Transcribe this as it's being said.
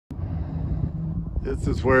This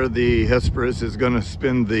is where the Hesperus is going to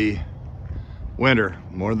spend the winter,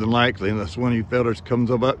 more than likely, unless one of you fellas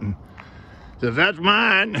comes up and says, "That's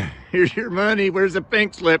mine, here's your money, where's the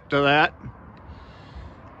pink slip to that?"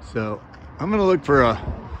 So I'm going to look for I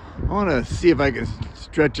want to see if I can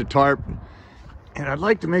stretch a tarp, and I'd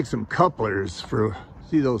like to make some couplers for,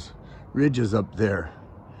 see those ridges up there.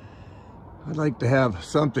 I'd like to have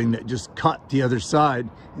something that just cut the other side,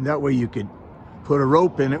 and that way you could put a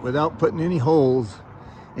rope in it without putting any holes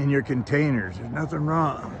in your containers. There's nothing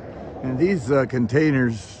wrong. And these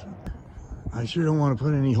containers, I sure don't want to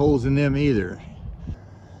put any holes in them either.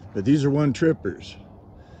 But these are one trippers.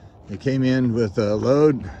 They came in with a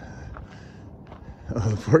load. The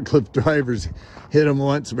forklift drivers hit them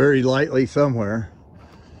once very lightly somewhere,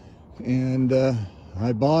 and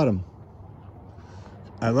I bought them.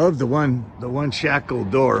 I love the one shackle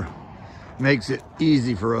door. Makes it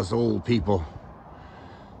easy for us old people.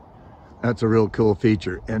 That's a real cool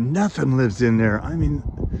feature, and nothing lives in there. I mean,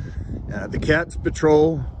 the cats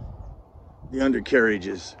patrol the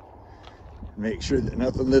undercarriages. Make sure that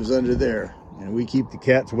nothing lives under there, and we keep the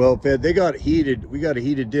cats well fed. They got heated. We got a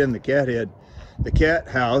heated den. The cat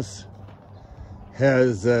house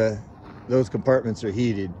has those compartments are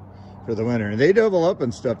heated for the winter, and they double up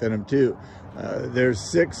and stuff in them too. There's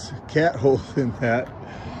 6 cat holes in that.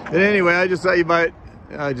 But anyway, I just thought you might.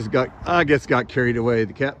 I guess got carried away.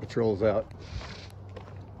 The cat patrol's out.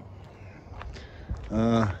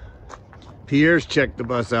 Pierre's checked the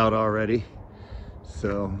bus out already.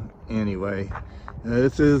 So anyway,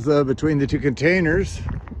 this is between the 2 containers,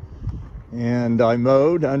 and I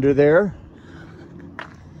mowed under there.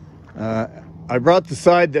 I brought the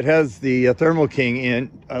side that has the Thermo King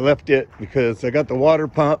in. I left it because I got the water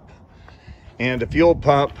pump and a fuel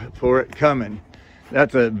pump for it coming.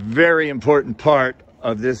 That's a very important part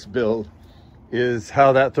of this build, is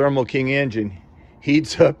how that Thermo King engine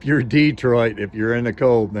heats up your Detroit if you're in the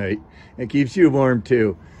cold, mate. It keeps you warm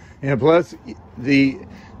too. And plus, the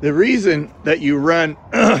reason that you run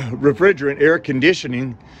refrigerant air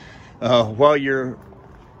conditioning while you're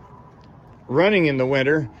running in the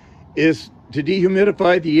winter is to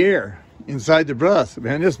dehumidify the air inside the bus.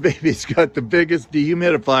 Man, this baby's got the biggest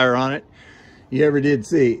dehumidifier on it you ever did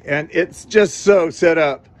see. And it's just so set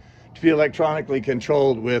up to be electronically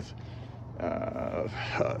controlled with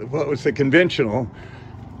what was the conventional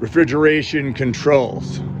refrigeration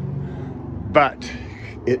controls. But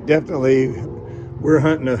it definitely, we're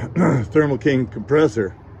hunting a Thermo King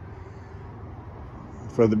compressor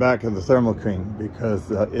for the back of the Thermo King because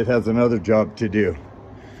it has another job to do.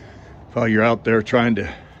 While you're out there trying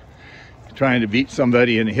to beat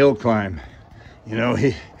somebody in a hill climb, you know,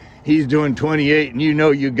 he's doing 28 and you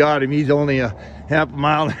know you got him. He's only a half a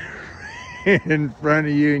mile in front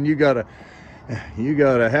of you, and you got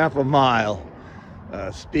a half a mile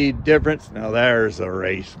speed difference. Now there's a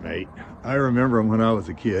race, mate. I remember them when I was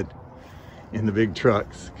a kid in the big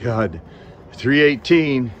trucks. God,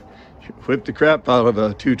 318 whipped the crap out of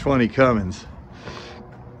a 220 Cummins.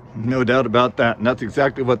 No doubt about that. And that's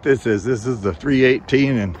exactly what this is. This is the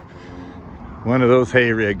 318 and one of those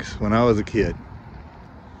hay rigs when I was a kid.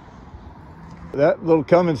 That little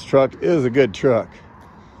Cummins truck is a good truck.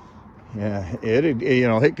 Yeah, it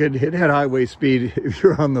had highway speed if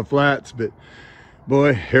you're on the flats, but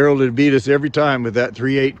boy, Harold had beat us every time with that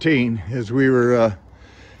 318 as we were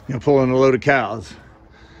pulling a load of cows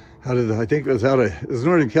out of I think it was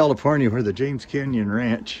Northern California, where the James Canyon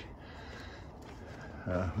Ranch,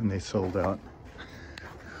 when they sold out.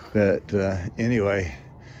 But anyway,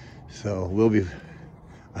 so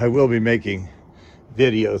I will be making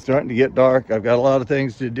videos. Starting to get dark. I've got a lot of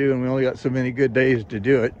things to do, and we only got so many good days to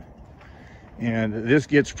do it. And this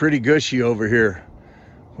gets pretty gushy over here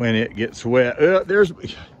when it gets wet.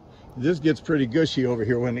 This gets pretty gushy over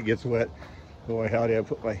here when it gets wet. Boy, howdy, I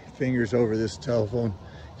put my fingers over this telephone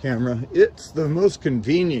camera. It's the most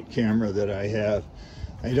convenient camera that I have.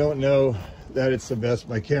 I don't know that it's the best.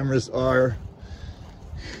 My cameras are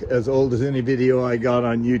as old as any video I got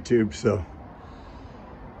on YouTube, so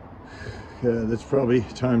that's probably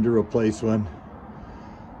time to replace one.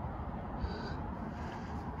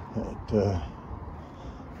 But,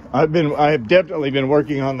 I have definitely been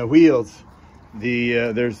working on the wheels.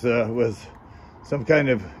 Was some kind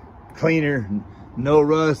of cleaner, no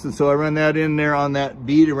rust, and so I run that in there on that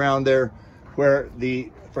bead around there where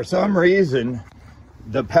for some reason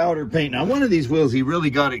the powder paint. Now one of these wheels he really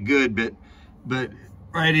got it good, but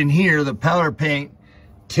right in here the powder paint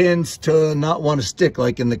tends to not want to stick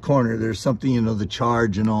like in the corner. There's something, the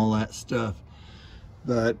charge and all that stuff.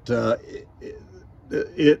 But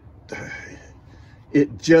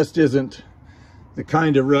it just isn't the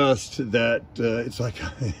kind of rust that it's like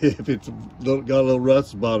if it's got a little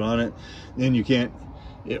rust spot on it, then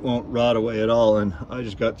it won't rot away at all. And I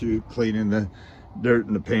just got through cleaning the dirt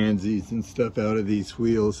and the pansies and stuff out of these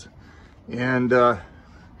wheels, and oh,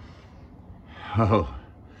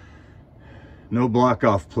 no block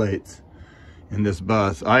off plates in this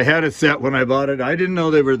bus. I had a set when I bought it. I didn't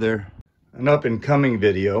know they were there. An up and coming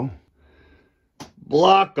video.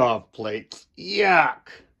 Block off plates, yuck.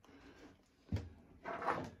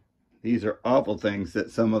 These are awful things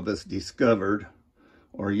that some of us discovered,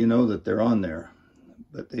 or you know that they're on there,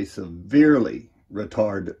 but they severely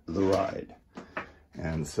retard the ride.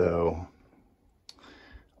 And so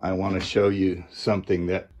I want to show you something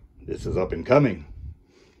that this is up and coming.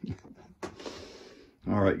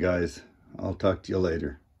 All right, guys, I'll talk to you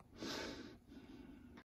later.